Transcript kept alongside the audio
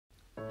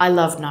I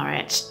love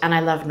Norwich and I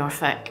love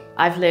Norfolk.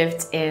 I've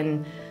lived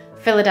in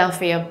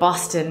Philadelphia,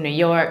 Boston, New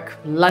York,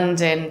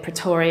 London,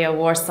 Pretoria,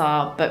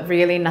 Warsaw, but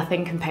really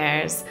nothing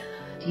compares.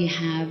 You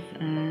have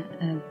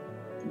a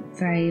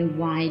very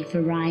wide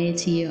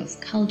variety of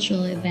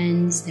cultural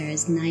events.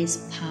 There's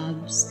nice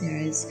pubs,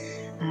 there's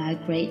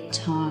great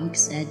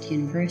talks at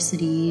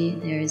university,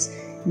 there's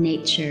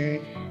nature.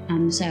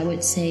 So I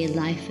would say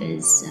life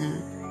is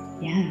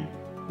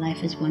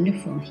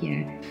wonderful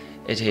here.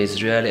 It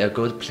is really a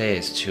good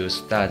place to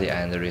study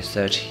and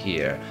research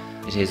here.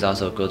 It is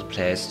also a good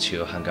place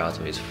to hang out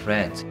with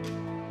friends.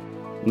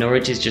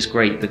 Norwich is just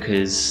great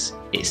because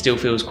it still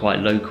feels quite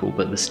local,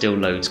 but there's still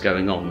loads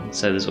going on.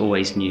 So there's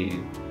always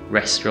new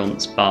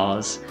restaurants,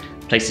 bars,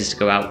 places to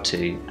go out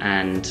to,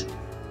 and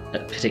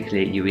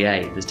particularly at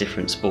UEA, there's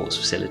different sports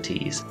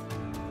facilities.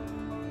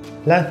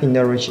 Life in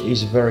Norwich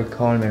is very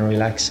calm and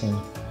relaxing.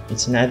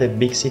 It's neither a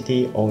big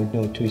city or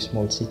no too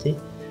small city.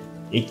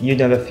 You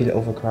never feel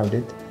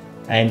overcrowded,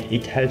 and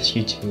it helps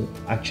you to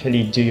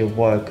actually do your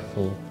work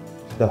for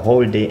the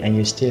whole day, and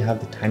you still have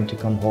the time to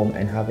come home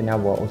and have an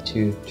hour or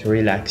two to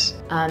relax.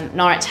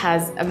 Norwich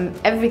has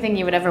everything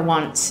you would ever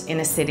want in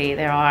a city.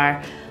 There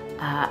are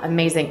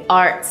amazing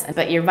arts,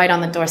 but you're right on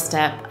the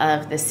doorstep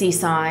of the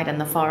seaside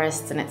and the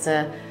forests, and it's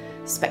a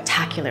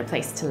spectacular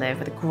place to live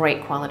with a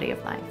great quality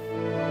of life.